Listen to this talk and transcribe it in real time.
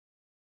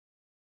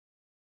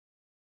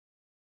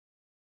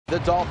The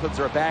Dolphins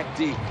are back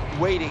deep,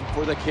 waiting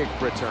for the kick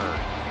return.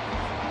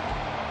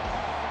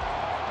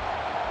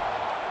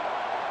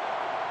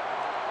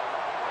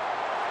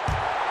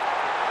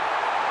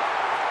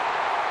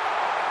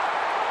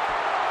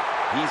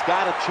 He's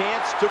got a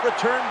chance to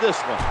return this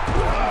one.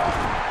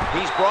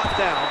 He's brought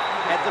down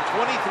at the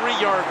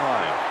 23-yard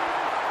line.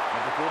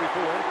 Number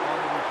 44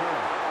 on the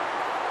return.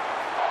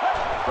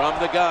 From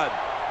the gun.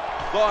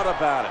 Thought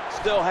about it.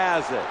 Still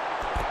has it.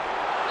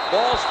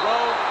 Ball's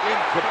thrown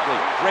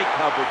incomplete. Great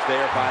coverage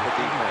there by the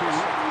defense.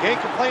 Can't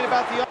complain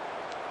about the...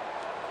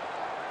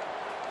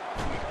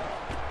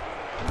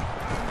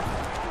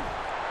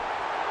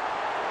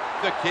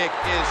 The kick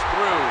is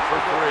through for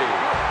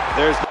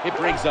 3. It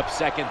brings up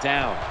second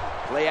down.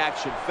 Play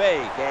action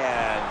fake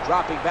and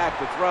dropping back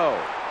to throw.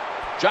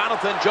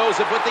 Jonathan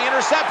Joseph with the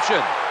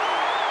interception.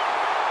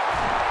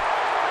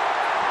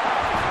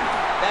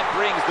 That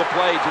brings the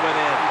play to an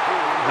end.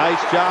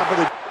 Nice job of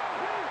the...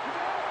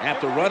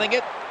 After running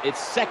it, it's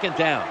second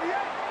down.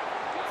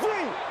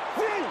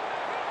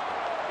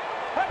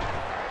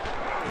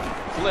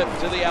 Flip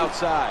to the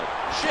outside.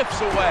 Shifts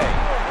away.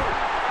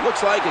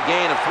 Looks like a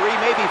gain of 3,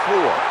 maybe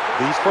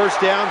 4. These first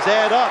downs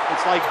add up.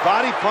 It's like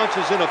body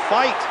punches in a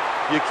fight.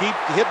 You keep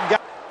hitting guys.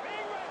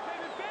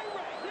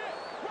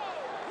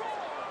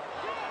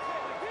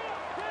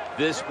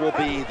 This will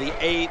be the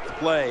 8th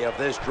play of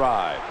this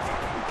drive.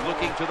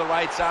 Looking to the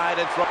right side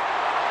and throw.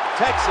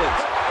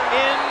 Texans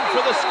in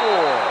for the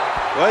score.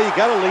 Well, you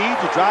got a lead,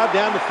 you drive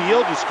down the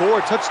field, you score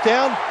a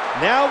touchdown.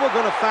 Now we're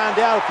going to find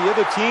out if the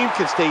other team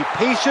can stay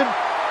patient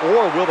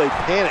or will they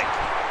panic.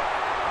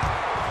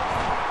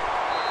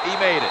 He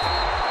made it.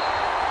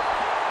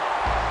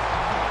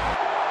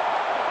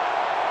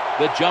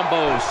 The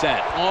jumbo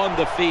set on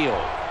the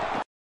field.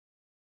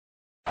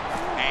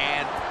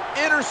 And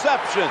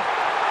interception.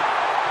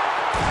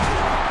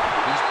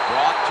 He's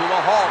brought to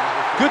a halt.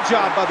 Good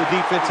job by the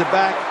defensive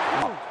back.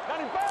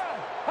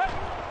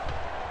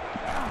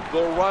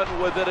 The run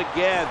with it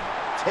again.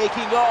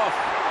 Taking off.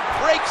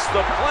 Breaks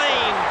the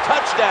plane.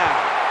 Touchdown.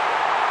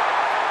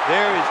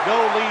 There is no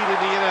lead in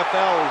the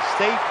NFL. It's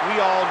safe.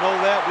 We all know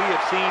that. We have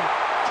seen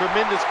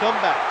tremendous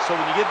comebacks. So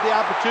when you get the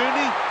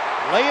opportunity,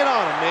 lay it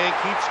on them, man.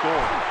 Keep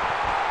scoring.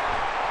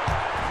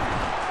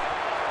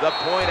 The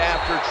point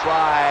after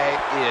try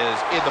is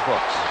in the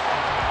books.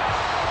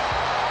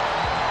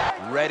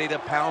 Ready to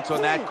pounce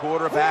on that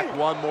quarterback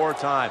one more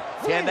time.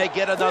 Can they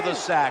get another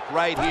sack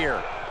right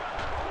here?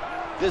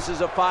 This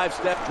is a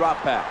 5-step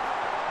drop back.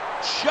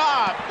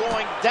 Schaub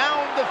going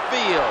down the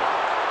field.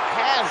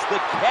 Has the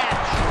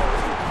catch.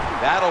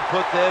 That'll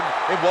put them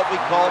in what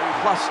we call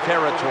plus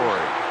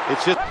territory.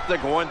 It's just they're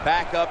going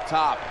back up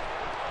top.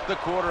 The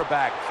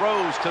quarterback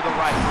throws to the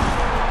right.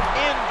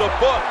 In the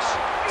books.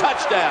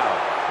 Touchdown.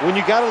 when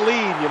you got a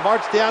lead, you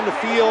march down the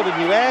field and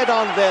you add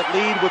on to that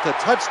lead with a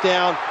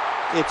touchdown,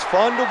 it's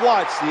fun to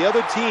watch the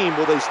other team.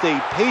 Will they stay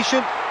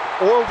patient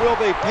or will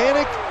they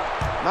panic?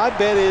 My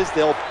bet is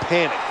they'll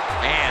panic.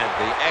 And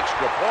the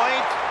extra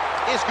point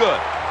is good.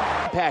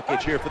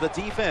 Package here for the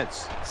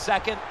defense.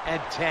 2nd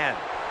and 10.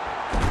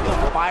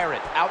 They'll fire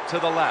it out to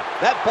the left.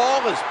 That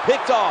ball is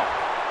picked off.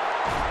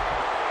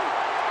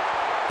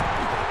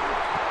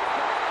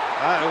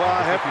 Well,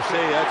 I have to say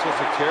that's just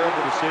a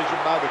terrible decision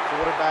by the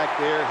quarterback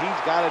there.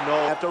 He's got to know.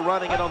 After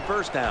running it on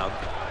first down,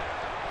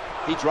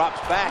 he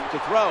drops back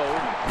to throw,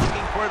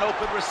 looking for an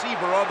open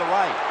receiver on the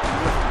right.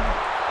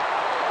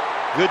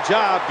 Good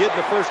job getting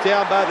the first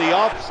down by the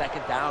offense.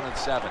 2nd down and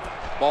 7.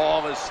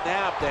 Ball is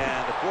snapped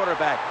and the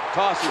quarterback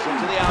tosses it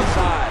to the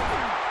outside.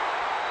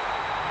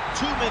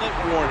 2-minute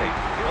warning.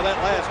 Well, that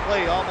last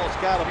play almost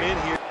got him in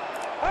here.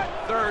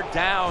 3rd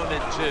down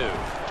and 2.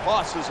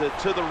 Tosses it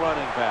to the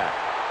running back.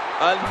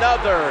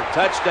 Another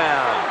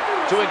touchdown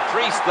to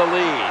increase the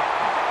lead.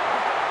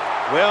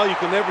 Well, you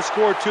can never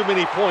score too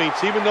many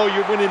points. Even though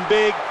you're winning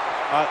big,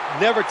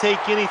 never take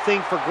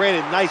anything for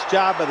granted. Nice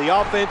job by the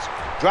offense,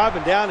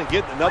 driving down and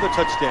getting another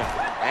touchdown.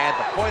 And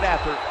the point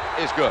after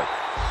is good.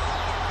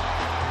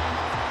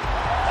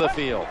 The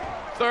field.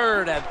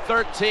 3rd and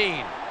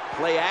 13.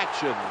 Play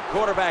action.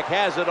 Quarterback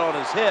has it on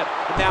his hip.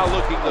 Now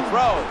looking to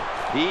throw.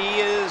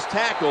 He is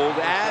tackled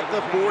at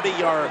the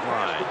 40-yard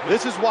line.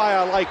 This is why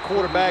I like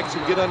quarterbacks who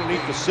get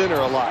underneath the center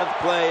a lot.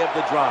 Play of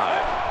the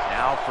drive.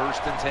 Now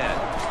 1st and 10.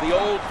 The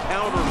old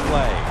counter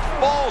play.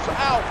 Ball's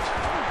out.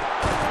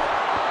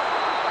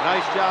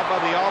 Nice job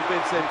by the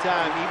offense that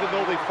time, even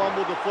though they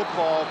fumbled the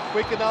football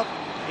quick enough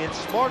and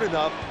smart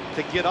enough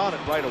to get on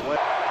it right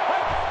away.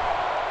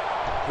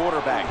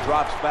 Quarterback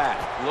drops back,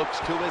 looks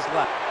to his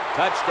left.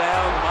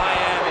 Touchdown,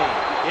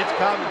 Miami. It's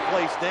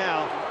commonplace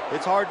now.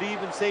 It's hard to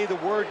even say the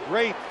word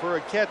great for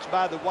a catch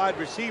by the wide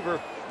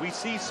receiver. We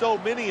see so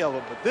many of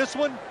them, but this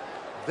one,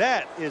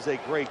 that is a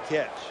great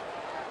catch.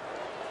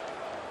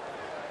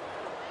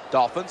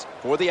 Dolphins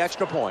for the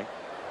extra point.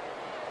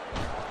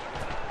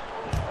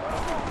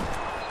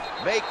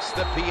 Makes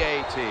the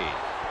PAT.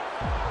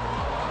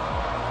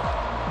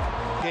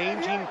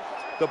 Changing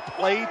the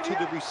play to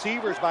the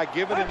receivers by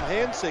giving them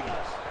hand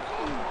signals.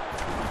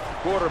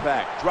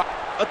 Quarterback drop,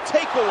 a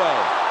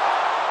takeaway.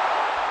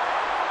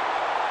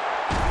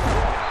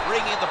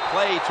 bringing the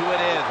play to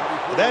an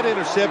end. That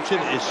interception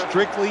is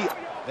strictly.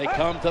 They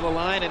come to the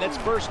line, and it's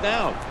first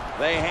down.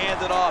 They hand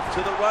it off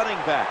to the running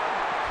back.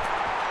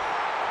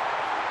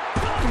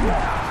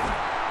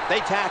 They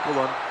tackle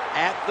him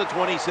at the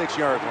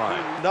 26-yard line.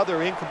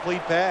 Another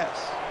incomplete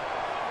pass.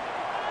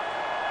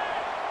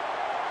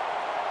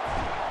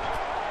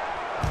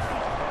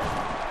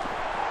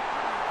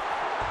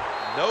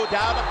 No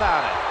doubt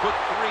about it. Put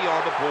 3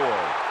 on the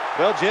board.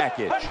 Well,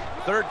 Package.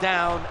 3rd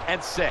down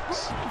and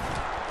 6.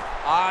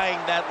 Eyeing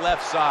that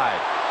left side.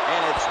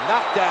 And it's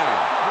knocked down.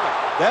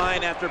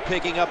 Line after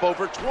picking up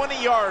over 20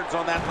 yards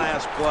on that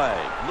last play.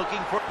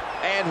 Looking for...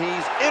 And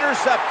he's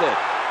intercepted.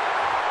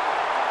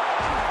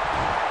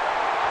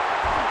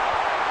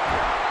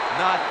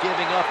 Not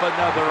giving up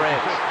another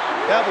inch.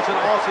 That was an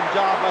awesome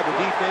job by the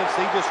defense.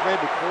 They just read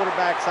the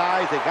quarterback's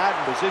eyes. They got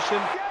in position.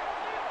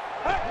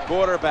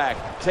 Quarterback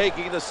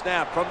taking the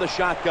snap from the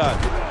shotgun.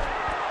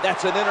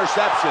 That's an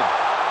interception.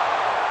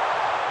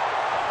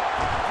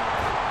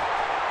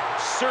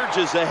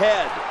 Surges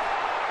ahead.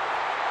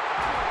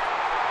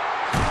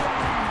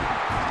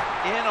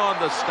 In on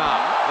the stop.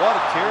 What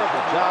a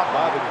terrible job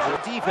by the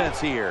defense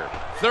here.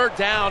 3rd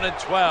down and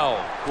 12.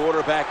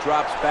 Quarterback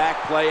drops back,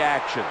 play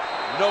action.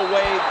 No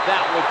way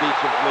that would be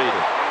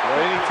completed.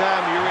 Well,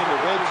 anytime you're in the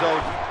red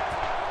zone.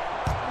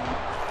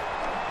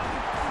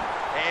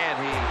 And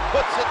he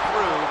puts it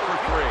through for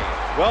 3.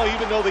 Well,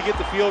 even though they get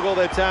the field goal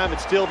that time,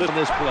 it still didn't.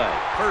 This play.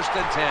 1st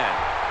and 10.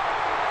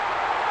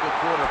 The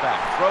quarterback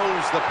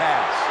throws the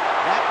pass.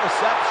 That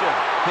reception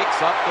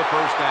picks up the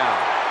 1st down.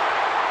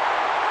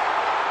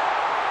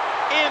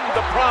 In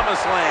the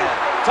promised land.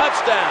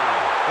 Touchdown.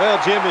 Well,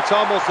 Jim, it's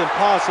almost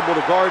impossible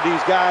to guard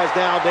these guys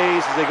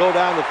nowadays as they go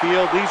down the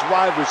field. These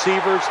wide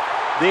receivers,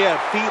 they have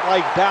feet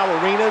like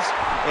ballerinas.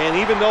 And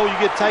even though you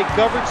get tight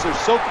coverage, they're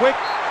so quick,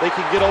 they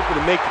can get open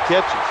and make the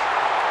catches.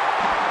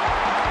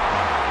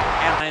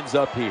 And lines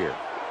up here.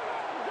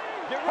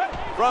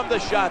 From the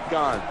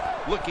shotgun,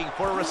 looking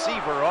for a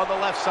receiver on the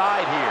left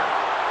side here.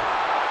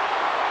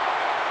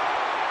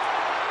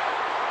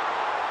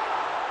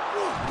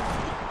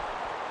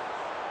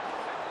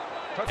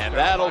 And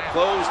that'll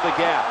close the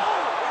gap.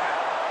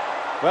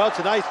 Well, it's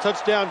a nice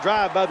touchdown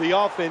drive by the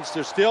offense.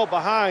 They're still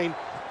behind,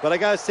 but I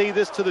got to say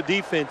this to the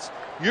defense.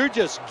 You're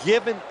just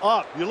giving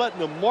up. You're letting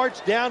them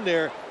march down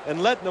there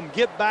and letting them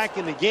get back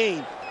in the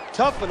game.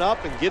 Toughen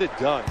up and get it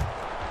done.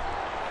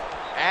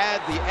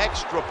 Add the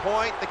extra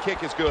point. The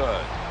kick is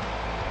good.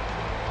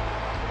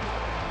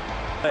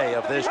 Play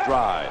of this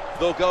drive.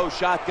 They'll go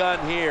shotgun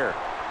here.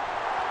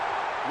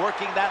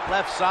 Working that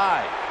left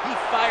side. He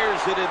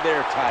fires it in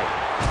there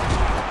tight.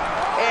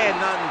 And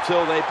not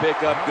until they pick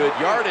up good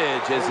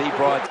yardage as he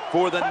brought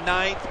for the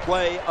 9th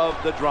play of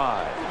the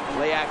drive.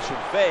 Play action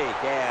fake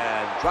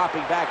and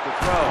dropping back to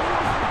throw.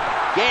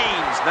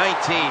 Gains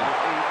 19.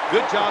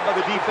 Good job by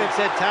the defense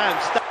at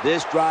times.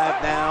 This drive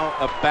now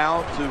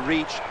about to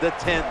reach the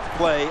 10th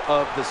play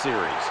of the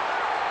series.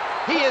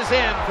 He is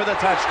in for the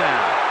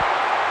touchdown.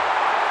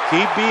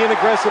 Keep being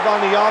aggressive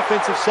on the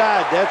offensive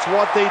side. That's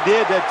what they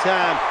did that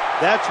time.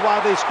 That's why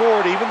they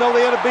scored. Even though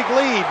they had a big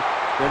lead,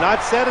 they're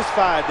not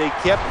satisfied. They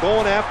kept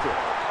going after it.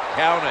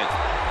 Count it.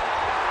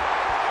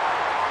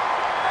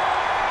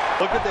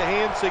 Look at the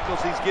hand signals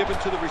he's given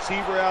to the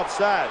receiver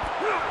outside.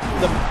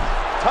 The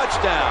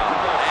touchdown,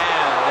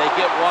 and they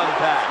get one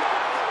back.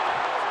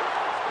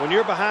 When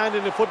you're behind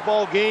in the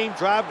football game,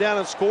 drive down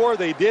and score.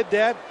 They did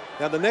that.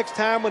 Now the next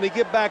time when they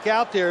get back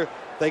out there,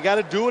 they got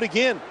to do it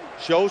again.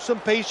 Show some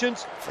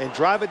patience and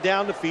drive it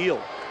down the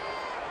field.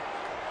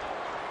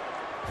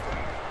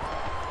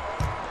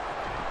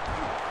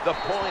 The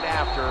point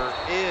after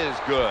is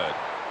good.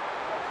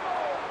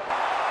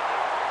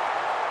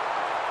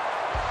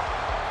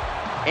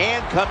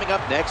 And coming up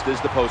next is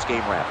the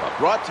post-game wrap-up,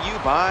 brought to you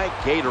by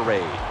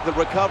Gatorade, the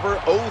Recover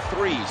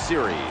 03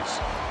 series.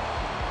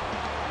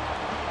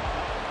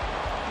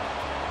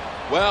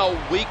 Well,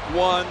 week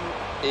 1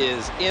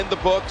 is in the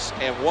books,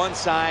 and one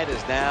side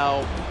is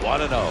now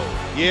 1-0.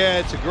 Yeah,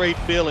 it's a great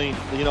feeling.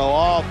 You know,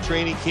 all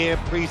training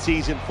camp,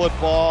 preseason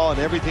football, and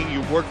everything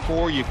you work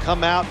for, you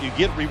come out, you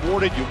get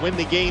rewarded, you win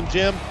the game,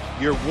 Jim.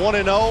 You're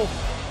 1-0.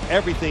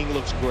 Everything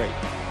looks great.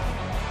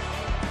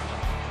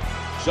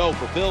 So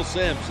for Phil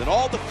Simms and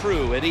all the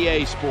crew at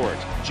EA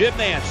Sports, Jim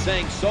Nance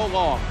saying so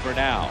long for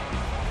now.